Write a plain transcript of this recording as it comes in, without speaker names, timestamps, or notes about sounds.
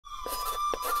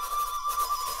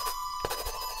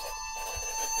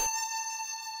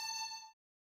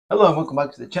Hello and welcome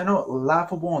back to the channel, Life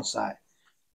for Bonsai.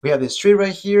 We have this tree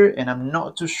right here and I'm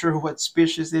not too sure what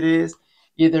species it is,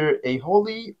 either a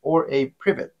holly or a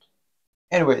privet.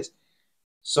 Anyways,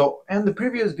 so in the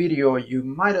previous video you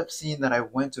might have seen that I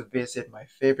went to visit my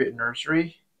favorite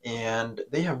nursery and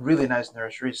they have really nice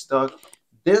nursery stock.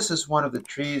 This is one of the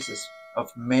trees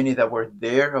of many that were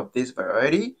there of this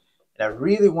variety and I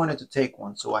really wanted to take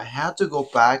one, so I had to go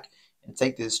back and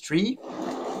take this tree.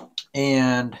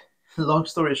 And long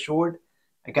story short,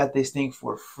 I got this thing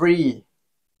for free.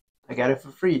 I got it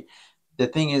for free. The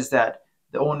thing is that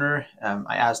the owner,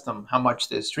 I asked him how much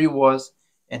this tree was,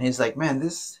 and he's like, "Man,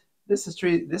 this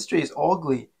tree is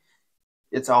ugly.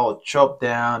 It's all chopped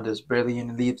down. There's barely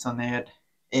any leaves on it."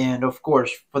 And of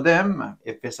course, for them,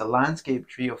 if it's a landscape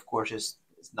tree, of course, it's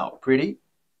not pretty.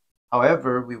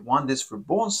 However, we want this for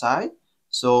bonsai.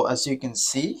 So as you can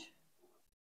see,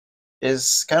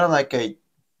 it's kind of like a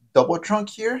double trunk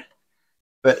here,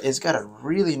 but it's got a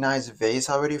really nice vase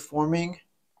already forming,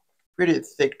 pretty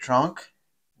thick trunk,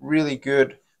 really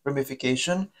good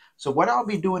ramification. So what I'll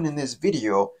be doing in this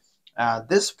video,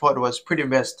 this pot was pretty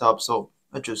messed up, so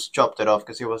I just chopped it off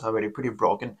because it was already pretty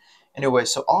broken. Anyway,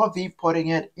 so I'll be putting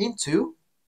it into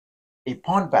a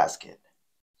pond basket.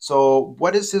 So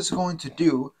what is this going to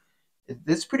do?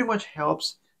 This pretty much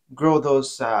helps grow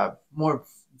those more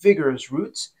vigorous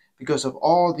roots because of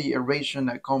all the aeration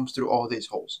that comes through all these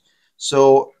holes.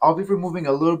 So I'll be removing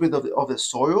a little bit of the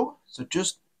soil. So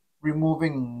just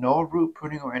removing no root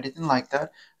pruning or anything like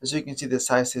that. As you can see, the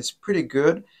size is pretty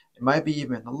good. It might be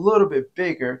even a little bit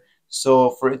bigger, so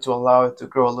for it to allow it to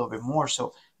grow a little bit more.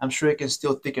 So I'm sure it can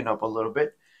still thicken up a little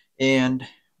bit. And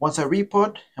once I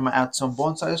repot, I'm gonna add some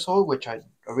bonsai soil, which I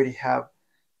already have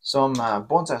some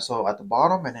bonsai soil at the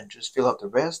bottom, and then just fill up the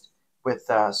rest with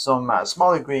some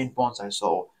smaller grain bonsai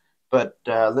soil. But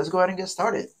let's go ahead and get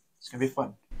started. It's gonna be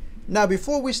fun. Now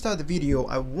before we start the video,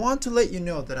 I want to let you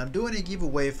know that I'm doing a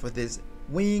giveaway for this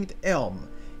winged elm.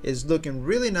 It's looking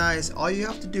really nice. All you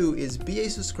have to do is be a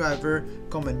subscriber,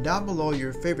 comment down below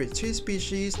your favorite tree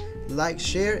species, like,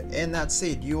 share, and that's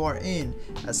it. You are in.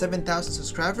 At 7,000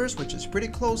 subscribers, which is pretty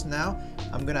close now,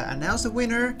 I'm gonna announce the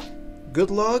winner.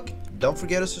 Good luck. Don't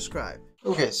forget to subscribe.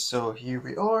 Okay, so here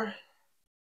we are.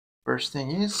 First thing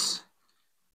is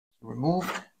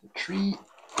remove the tree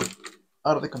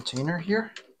out of the container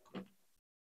here.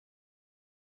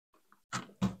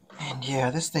 And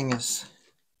yeah, this thing is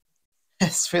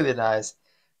it's really nice.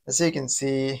 As you can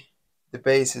see, the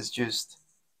base is just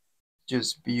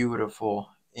beautiful.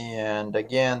 And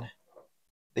again,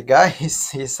 the guy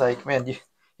he's like, man,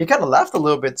 he kind of laughed a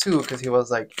little bit too, because he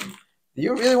was like, do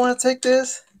you really want to take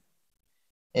this?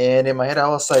 And in my head I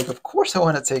was like, of course I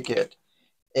want to take it.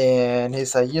 And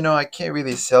he's like, I can't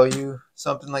really sell you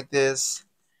something like this.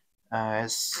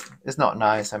 It's not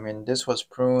nice. I mean, this was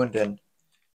pruned, and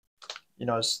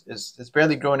it's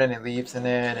barely growing any leaves in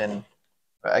it, and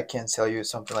I can't sell you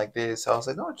something like this. So I was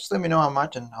like, no, just let me know how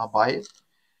much and I'll buy it.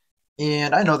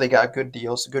 And I know they got good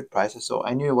deals, good prices, so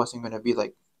I knew it wasn't gonna be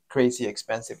like crazy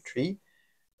expensive tree.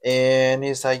 And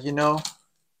he's like,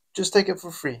 just take it for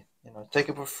free. Take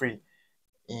it for free.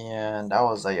 And I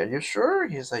was like, are you sure?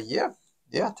 He's like, yeah,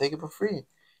 take it for free.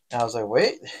 And I was like,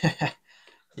 wait,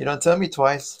 you don't tell me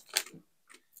twice.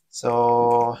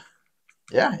 So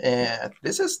yeah, and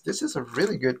this is a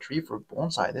really good tree for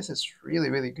bonsai. This is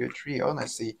really good tree,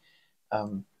 honestly.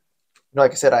 Um,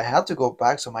 like I said, I had to go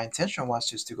back, so my intention was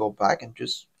just to go back and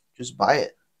just buy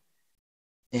it.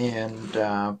 And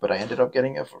but I ended up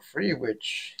getting it for free,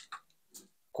 which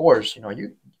of course,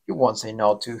 you won't say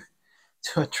no to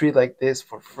to a tree like this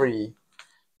for free.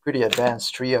 Pretty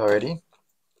advanced tree already.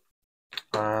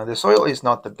 The soil is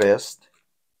not the best.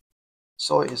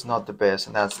 Soil is not the best,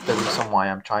 and that's the reason why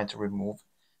I'm trying to remove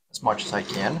as much as I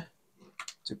can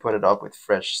to put it up with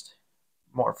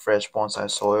more fresh bonsai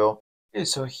soil. Okay,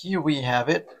 so here we have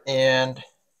it, and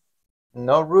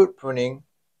no root pruning,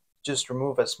 just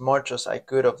remove as much as I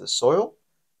could of the soil.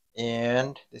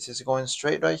 And this is going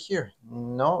straight right here.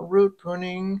 No root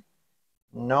pruning,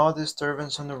 no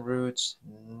disturbance on the roots,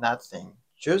 nothing.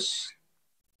 Just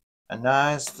a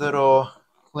nice little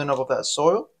cleanup of that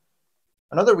soil.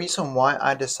 Another reason why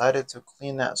I decided to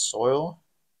clean that soil,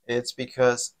 it's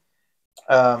because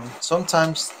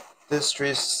sometimes these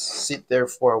trees sit there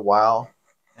for a while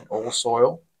in old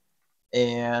soil.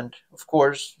 And of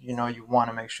course, you want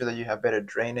to make sure that you have better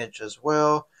drainage as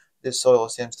well. This soil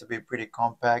seems to be pretty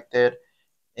compacted,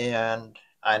 and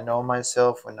I know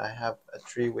myself, when I have a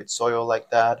tree with soil like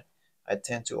that, I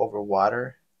tend to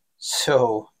overwater.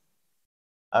 So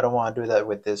I don't want to do that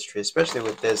with this tree, especially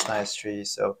with this nice tree.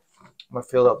 So I'm gonna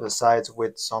fill up the sides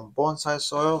with some bonsai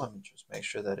soil. Let me just make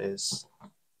sure that is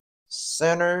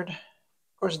centered.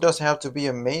 Of course, it doesn't have to be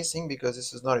amazing because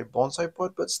this is not a bonsai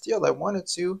pot, but still, I wanted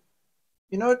to,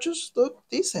 just look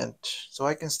decent so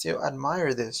I can still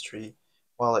admire this tree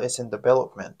while it's in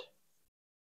development.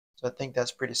 So I think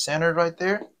that's pretty centered right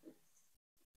there.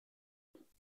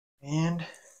 And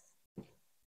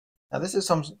now this is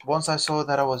some bonsai soil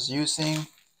that I was using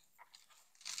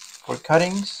for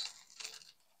cuttings,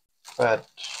 but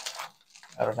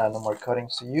I don't have no more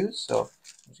cuttings to use, so I'm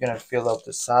just gonna fill up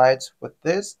the sides with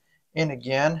this. And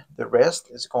again, the rest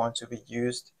is going to be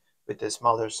used with this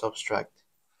smaller substrate.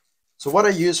 So what I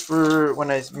use for when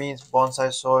I mean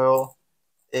bonsai soil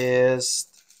is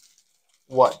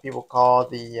what people call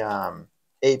the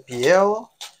APL,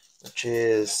 which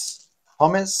is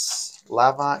humus,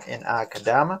 lava, and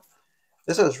akadama.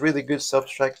 This is really good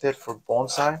substrate for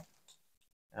bonsai.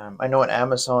 I know on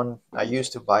Amazon, I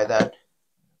used to buy that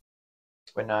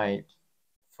when I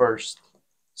first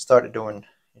started doing,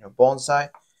 bonsai,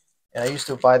 and I used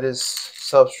to buy this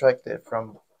substrate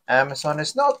from Amazon.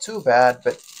 It's not too bad,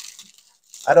 but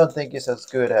I don't think it's as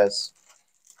good as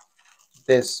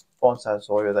this bonsai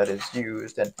soil that is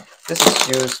used, and this is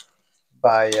used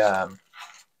by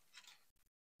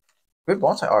good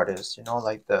bonsai artists.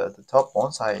 Like the top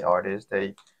bonsai artists.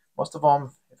 They most of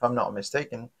them, if I'm not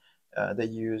mistaken, they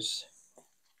use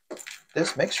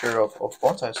this mixture of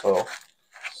bonsai soil.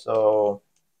 So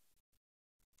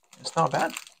it's not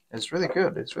bad. It's really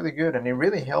good. It's really good, and it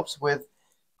really helps with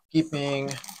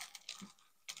keeping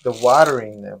the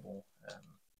watering level.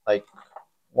 Like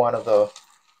one of the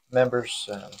members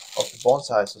of the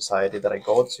bonsai society that I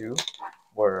go to,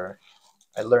 where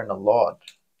I learn a lot.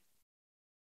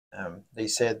 They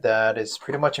said that it's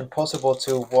pretty much impossible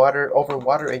to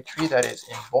overwater a tree that is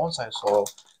in bonsai soil.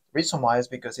 The reason why is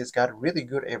because it's got really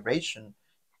good aeration,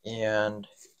 and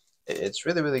it's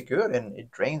really really good, and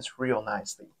it drains real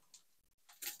nicely.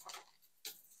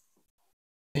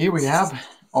 Here we have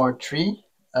our tree.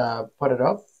 Put it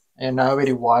up, and I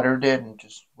already watered it and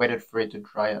just waited for it to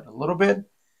dry out a little bit.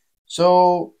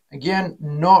 So again,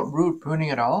 not root pruning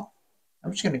at all.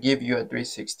 I'm just gonna give you a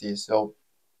 360. So,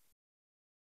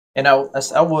 and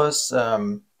as I was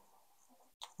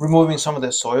removing some of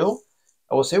the soil,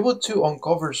 I was able to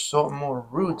uncover some more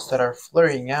roots that are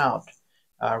flaring out,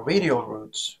 radial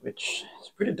roots, which is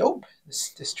pretty dope.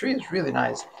 This tree is really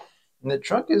nice, and the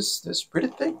trunk is pretty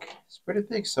thick. It's pretty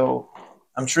thick, so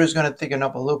I'm sure it's gonna thicken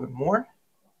up a little bit more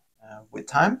with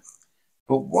time.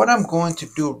 But what I'm going to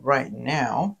do right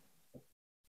now,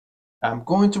 I'm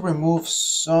going to remove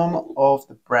some of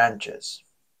the branches.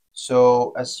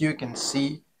 So as you can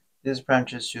see, this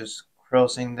branch is just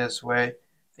crossing this way. I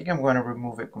think I'm going to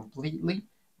remove it completely.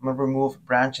 I'm going to remove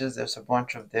branches. There's a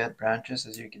bunch of dead branches,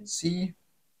 as you can see.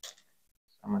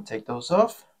 I'm going to take those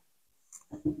off.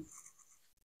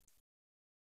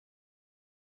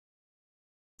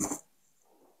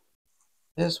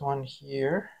 This one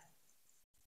here.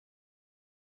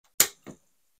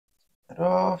 That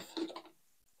off. And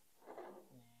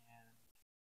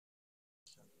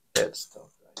some dead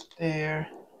stuff right there.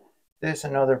 There's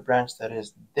another branch that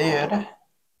is dead.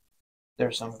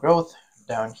 There's some growth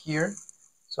down here.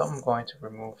 So I'm going to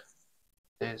remove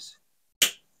this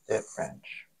dead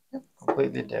branch. Yep,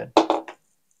 completely dead.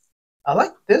 I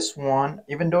like this one,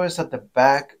 even though it's at the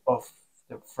back of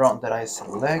the front that I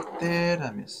selected.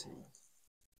 Let me see.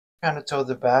 Kind of toward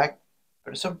the back.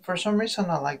 But for some reason,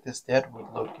 I like this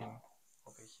deadwood looking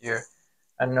over here.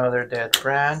 Another dead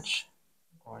branch.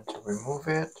 I'm going to remove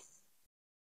it.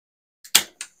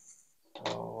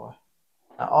 So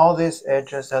now all these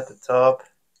edges at the top,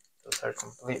 those are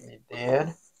completely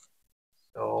dead.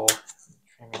 So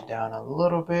trim it down a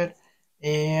little bit.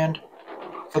 And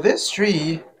for this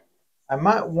tree, I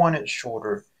might want it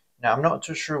shorter. Now, I'm not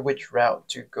too sure which route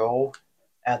to go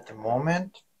at the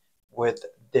moment with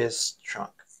this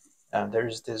trunk.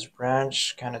 There's this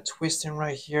branch kind of twisting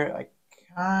right here. I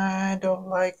kind of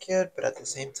like it, but at the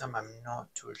same time, I'm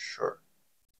not too sure.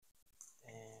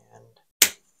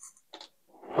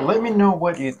 But let me know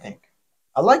what you think.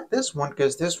 I like this one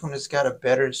because this one has got a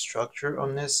better structure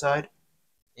on this side,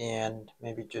 and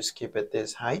maybe just keep it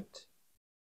this height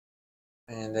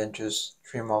and then just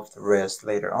trim off the rest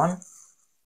later on.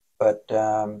 But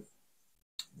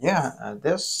yeah,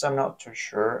 this I'm not too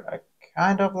sure. I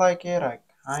kind of like it, I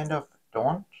kind of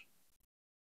don't.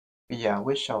 But yeah,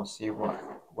 we shall see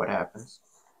what happens.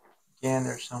 Again,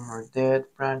 there's some more dead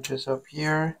branches up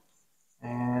here.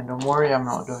 And don't worry, I'm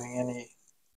not doing any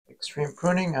extreme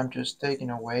pruning. I'm just taking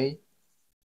away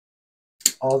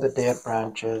all the dead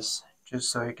branches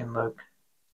just so it can look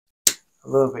a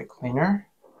little bit cleaner.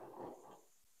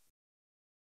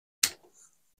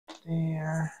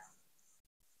 There.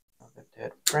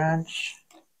 dead branch.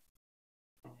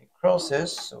 And it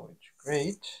crosses, so it's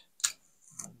great.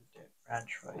 Another dead branch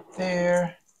right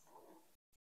there.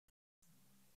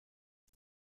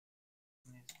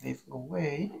 Let's leave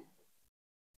away.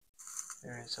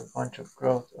 There is a bunch of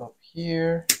growth up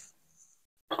here.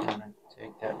 I'm gonna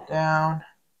take that down.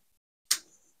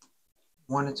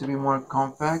 Want it to be more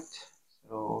compact,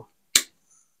 so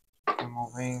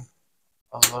removing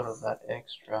a lot of that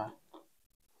extra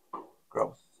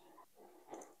growth.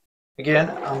 Again,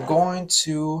 I'm going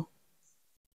to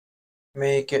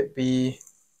make it be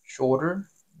shorter,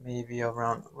 maybe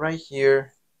around right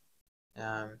here.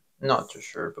 Not too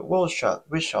sure, but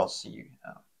we shall see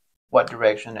what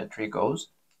direction that tree goes.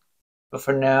 But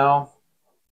for now,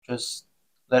 just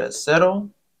let it settle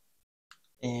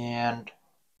and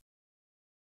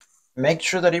make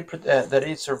sure that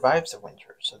it survives the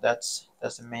winter. So that's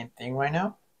the main thing right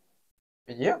now.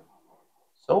 But yeah,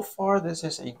 so far this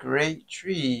is a great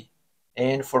tree,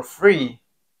 and for free.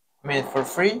 I mean, for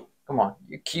free? Come on,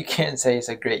 you can't say it's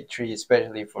a great tree,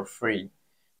 especially for free.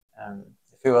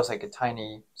 If it was like a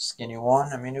tiny, skinny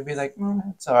one, I mean, it'd be like,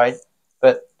 it's alright.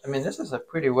 But I mean, this is a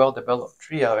pretty well developed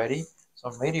tree already.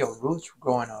 Some radial roots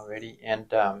growing already,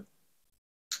 and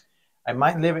I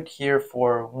might leave it here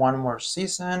for one more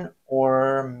season,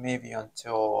 or maybe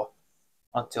until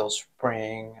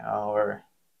spring or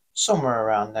somewhere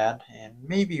around that, and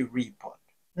maybe repot.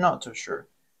 Not too sure.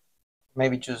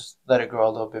 Maybe just let it grow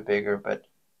a little bit bigger. But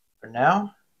for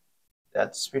now,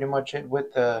 that's pretty much it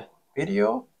with the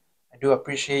video. I do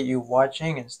appreciate you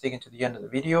watching and sticking to the end of the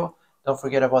video. Don't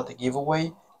forget about the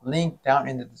giveaway. Link down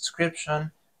in the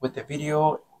description with the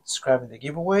video describing the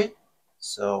giveaway.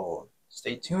 So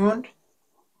stay tuned.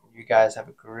 You guys have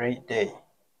a great day.